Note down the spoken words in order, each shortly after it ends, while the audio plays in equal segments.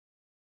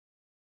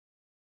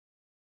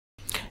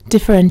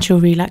Differential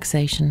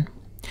relaxation.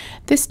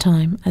 This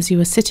time, as you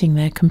are sitting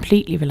there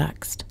completely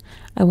relaxed,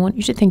 I want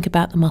you to think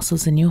about the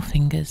muscles in your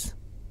fingers.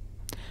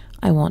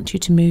 I want you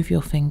to move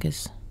your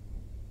fingers.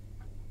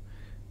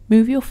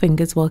 Move your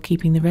fingers while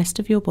keeping the rest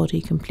of your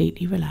body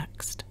completely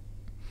relaxed.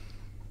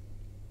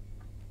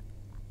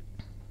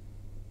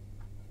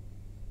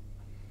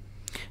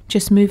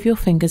 Just move your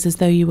fingers as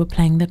though you were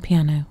playing the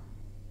piano.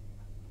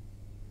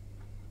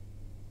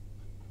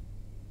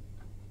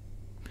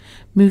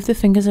 Move the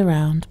fingers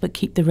around, but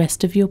keep the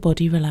rest of your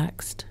body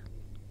relaxed.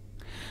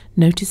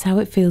 Notice how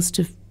it feels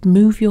to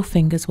move your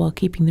fingers while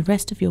keeping the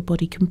rest of your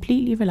body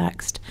completely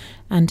relaxed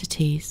and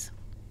at ease.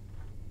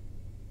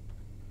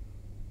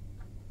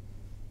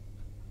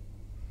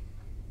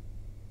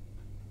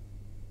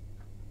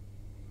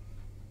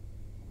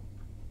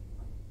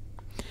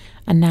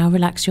 And now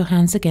relax your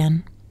hands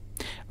again.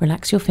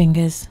 Relax your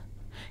fingers.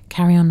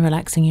 Carry on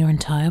relaxing your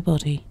entire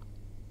body.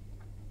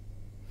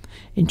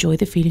 Enjoy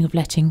the feeling of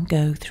letting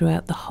go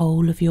throughout the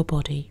whole of your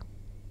body.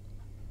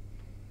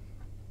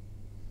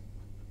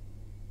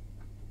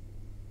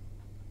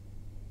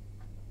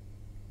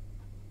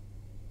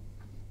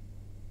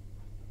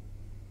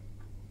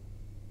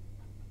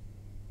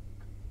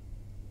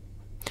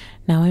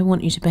 Now I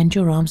want you to bend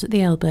your arms at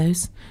the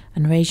elbows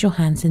and raise your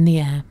hands in the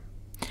air.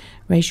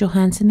 Raise your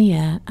hands in the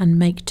air and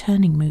make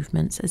turning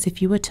movements as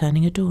if you were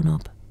turning a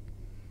doorknob.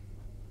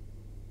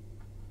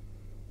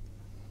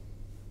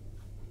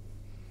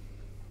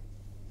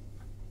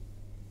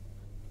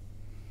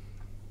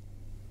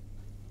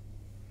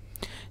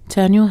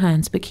 Turn your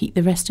hands, but keep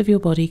the rest of your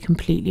body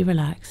completely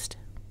relaxed.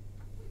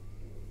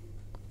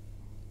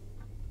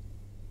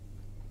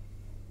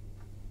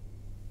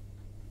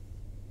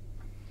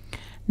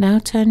 Now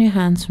turn your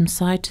hands from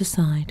side to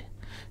side,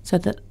 so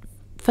that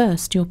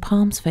first your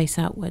palms face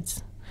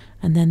outwards,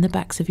 and then the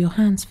backs of your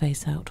hands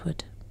face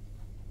outward.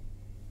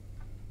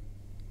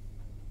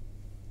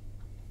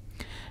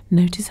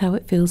 Notice how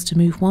it feels to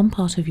move one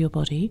part of your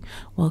body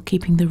while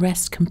keeping the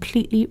rest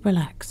completely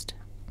relaxed.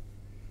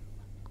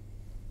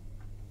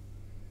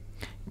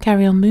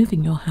 Carry on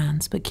moving your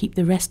hands, but keep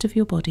the rest of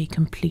your body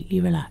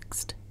completely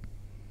relaxed.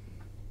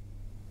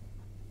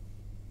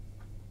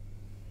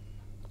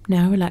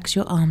 Now relax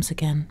your arms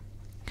again.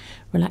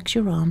 Relax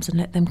your arms and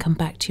let them come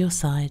back to your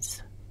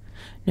sides.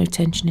 No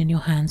tension in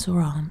your hands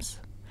or arms.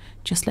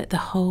 Just let the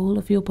whole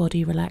of your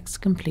body relax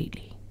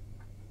completely.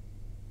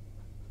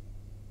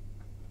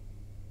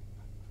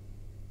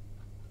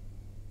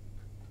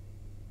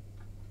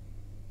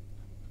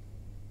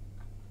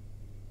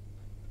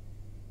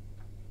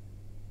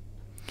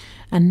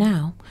 And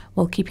now,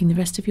 while keeping the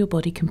rest of your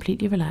body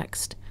completely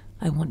relaxed,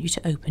 I want you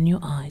to open your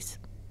eyes.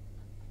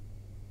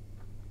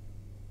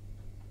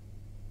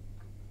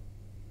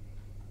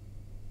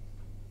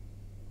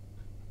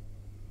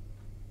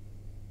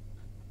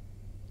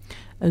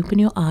 Open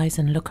your eyes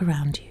and look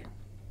around you.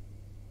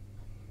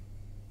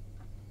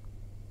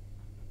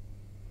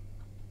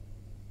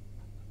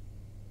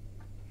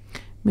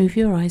 Move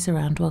your eyes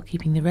around while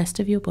keeping the rest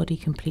of your body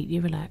completely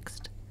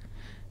relaxed.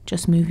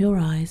 Just move your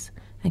eyes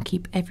and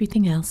keep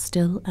everything else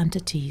still and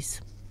at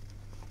ease.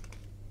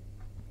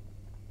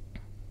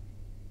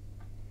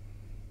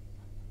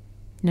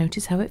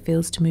 Notice how it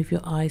feels to move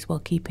your eyes while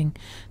keeping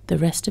the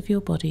rest of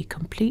your body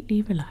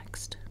completely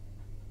relaxed.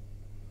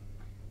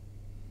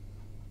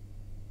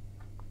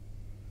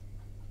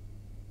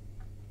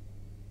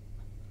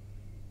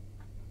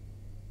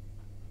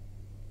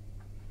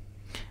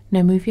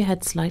 Now move your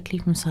head slightly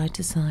from side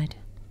to side.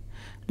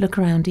 Look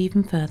around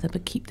even further,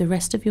 but keep the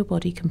rest of your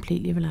body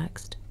completely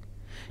relaxed.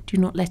 Do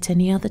not let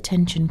any other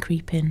tension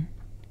creep in.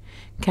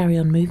 Carry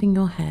on moving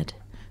your head,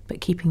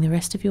 but keeping the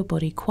rest of your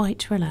body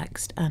quite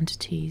relaxed and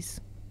at ease.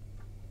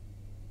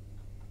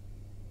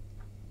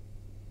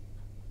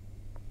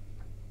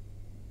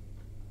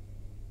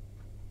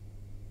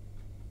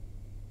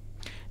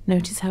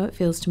 Notice how it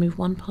feels to move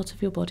one part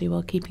of your body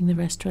while keeping the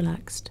rest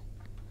relaxed.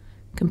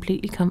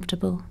 Completely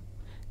comfortable,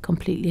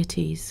 completely at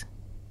ease.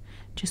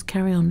 Just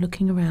carry on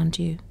looking around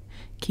you,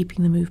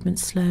 keeping the movement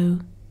slow,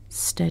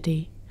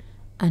 steady,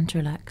 and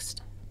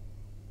relaxed.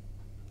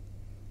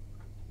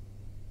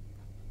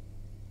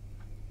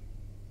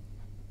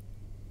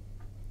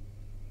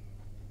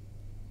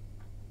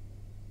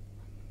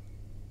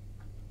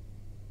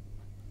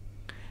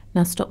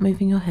 Now stop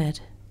moving your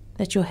head.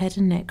 Let your head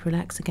and neck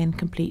relax again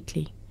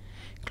completely.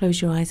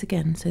 Close your eyes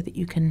again so that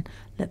you can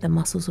let the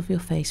muscles of your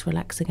face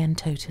relax again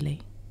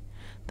totally.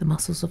 The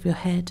muscles of your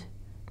head,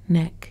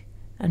 neck,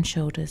 and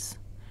shoulders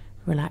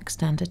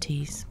relaxed and at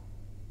ease.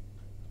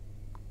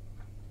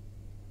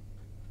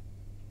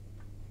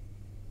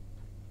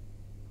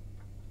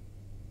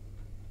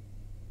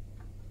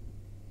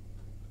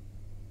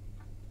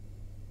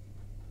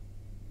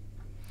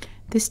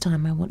 This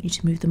time I want you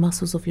to move the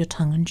muscles of your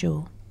tongue and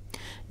jaw.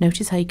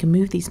 Notice how you can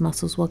move these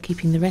muscles while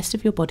keeping the rest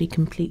of your body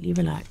completely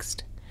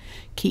relaxed.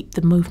 Keep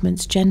the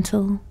movements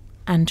gentle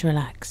and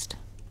relaxed.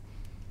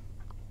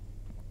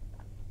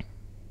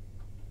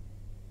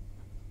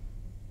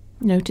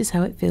 Notice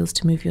how it feels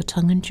to move your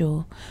tongue and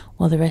jaw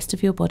while the rest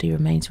of your body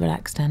remains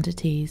relaxed and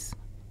at ease.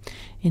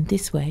 In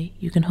this way,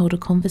 you can hold a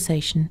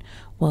conversation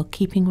while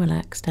keeping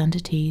relaxed and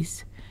at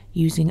ease,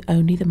 using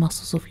only the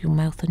muscles of your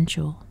mouth and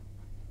jaw.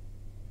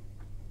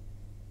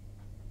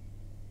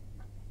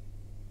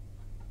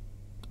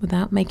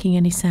 Without making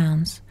any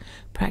sounds,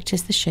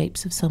 practice the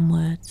shapes of some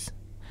words.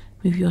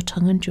 Move your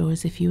tongue and jaw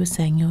as if you were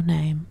saying your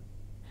name.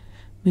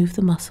 Move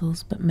the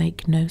muscles but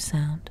make no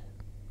sound.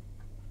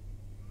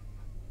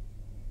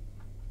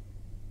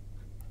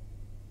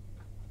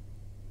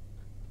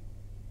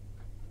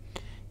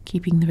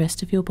 Keeping the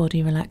rest of your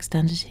body relaxed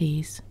and at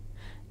ease.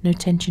 No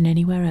tension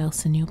anywhere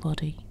else in your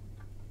body.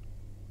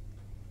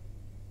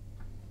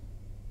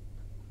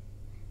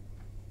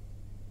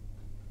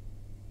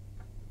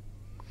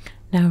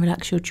 Now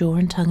relax your jaw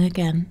and tongue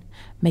again,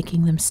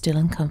 making them still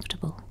and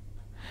comfortable.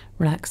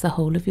 Relax the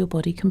whole of your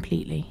body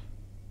completely.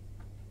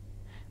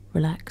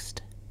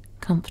 Relaxed,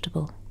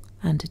 comfortable,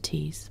 and at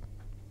ease.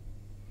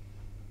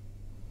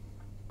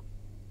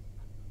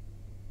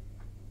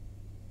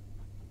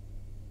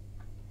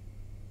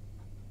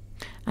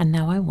 And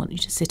now I want you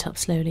to sit up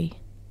slowly.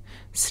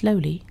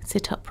 Slowly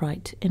sit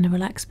upright in a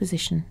relaxed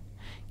position,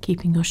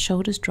 keeping your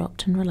shoulders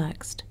dropped and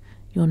relaxed,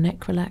 your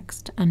neck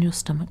relaxed, and your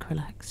stomach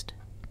relaxed.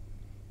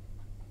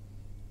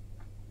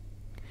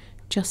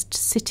 Just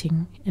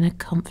sitting in a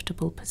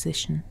comfortable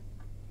position.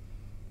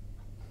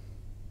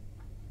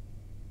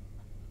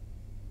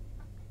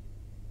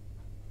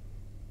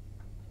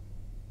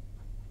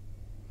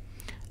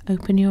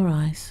 Open your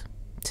eyes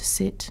to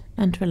sit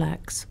and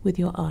relax with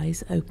your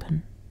eyes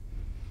open.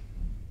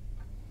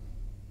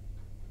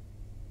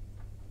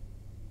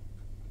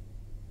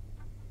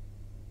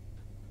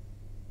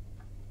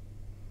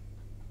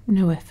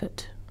 No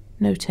effort,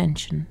 no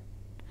tension.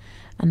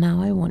 And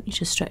now I want you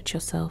to stretch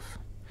yourself.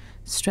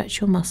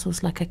 Stretch your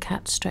muscles like a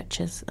cat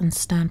stretches and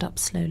stand up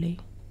slowly.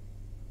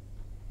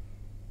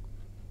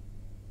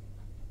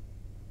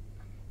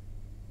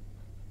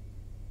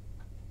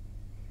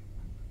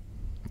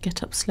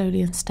 Get up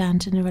slowly and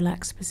stand in a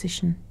relaxed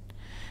position.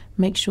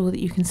 Make sure that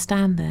you can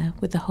stand there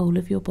with the whole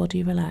of your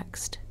body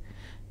relaxed,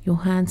 your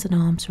hands and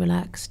arms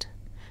relaxed,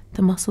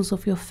 the muscles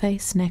of your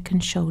face, neck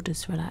and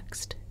shoulders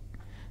relaxed,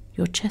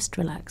 your chest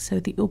relaxed so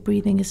that your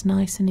breathing is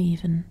nice and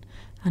even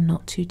and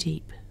not too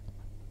deep.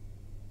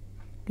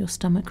 Your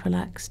stomach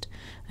relaxed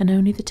and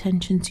only the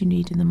tensions you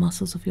need in the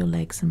muscles of your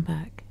legs and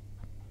back.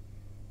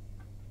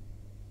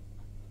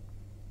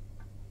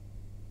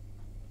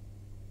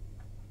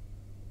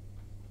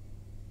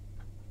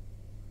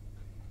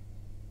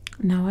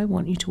 Now I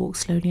want you to walk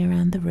slowly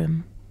around the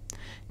room.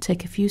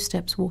 Take a few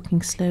steps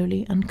walking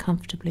slowly and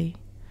comfortably.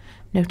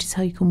 Notice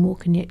how you can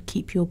walk and yet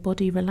keep your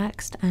body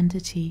relaxed and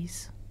at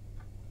ease.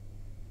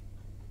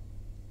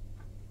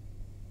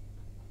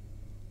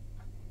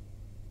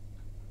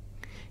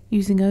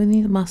 Using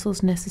only the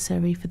muscles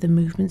necessary for the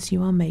movements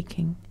you are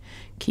making,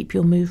 keep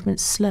your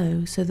movements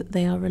slow so that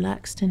they are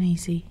relaxed and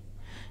easy.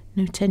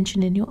 No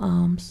tension in your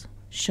arms,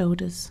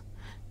 shoulders,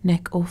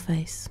 neck or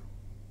face.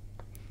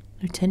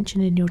 No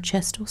tension in your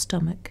chest or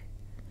stomach.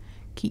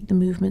 Keep the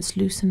movements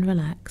loose and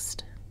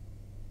relaxed.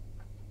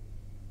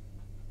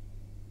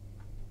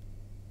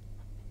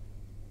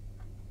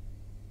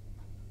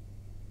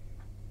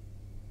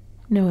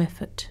 No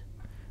effort,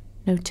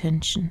 no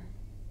tension.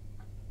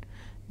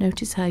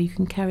 Notice how you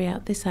can carry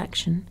out this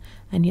action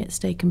and yet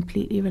stay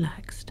completely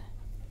relaxed.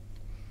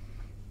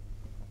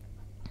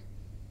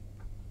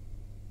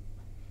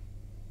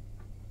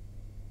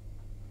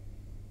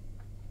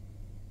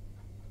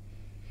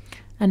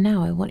 And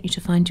now I want you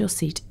to find your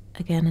seat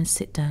again and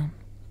sit down.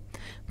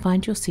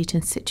 Find your seat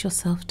and sit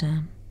yourself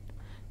down.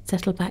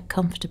 Settle back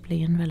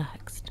comfortably and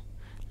relaxed.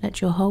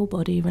 Let your whole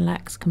body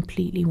relax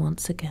completely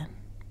once again.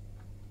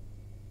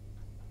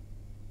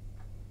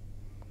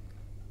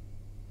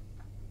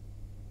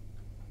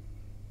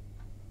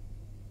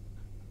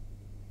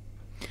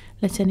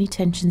 Let any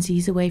tensions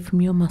ease away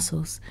from your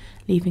muscles,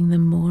 leaving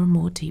them more and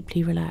more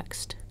deeply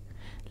relaxed.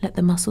 Let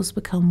the muscles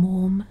become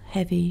warm,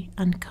 heavy,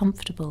 and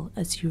comfortable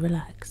as you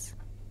relax.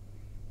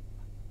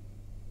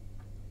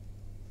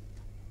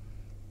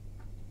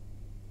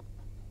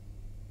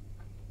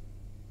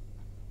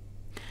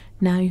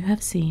 Now you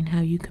have seen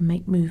how you can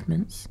make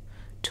movements,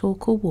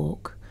 talk or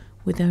walk,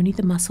 with only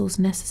the muscles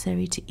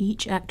necessary to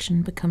each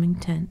action becoming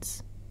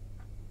tense,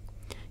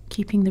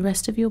 keeping the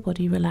rest of your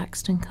body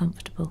relaxed and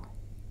comfortable.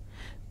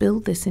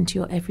 Build this into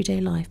your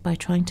everyday life by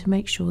trying to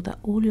make sure that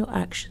all your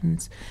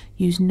actions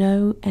use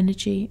no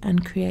energy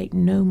and create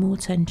no more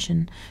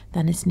tension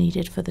than is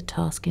needed for the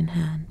task in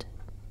hand.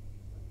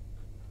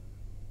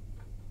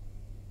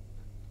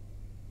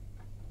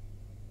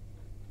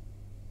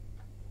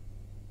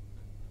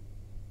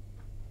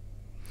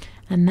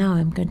 And now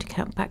I'm going to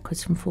count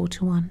backwards from 4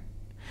 to 1.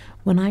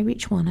 When I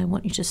reach 1, I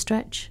want you to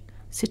stretch,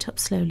 sit up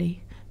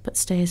slowly, but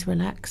stay as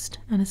relaxed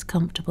and as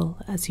comfortable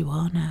as you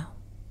are now.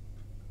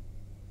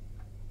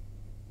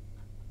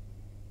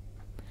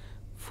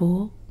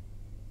 4,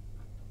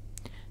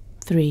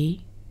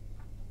 3,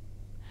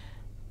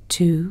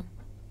 2,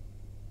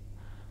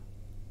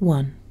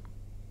 1.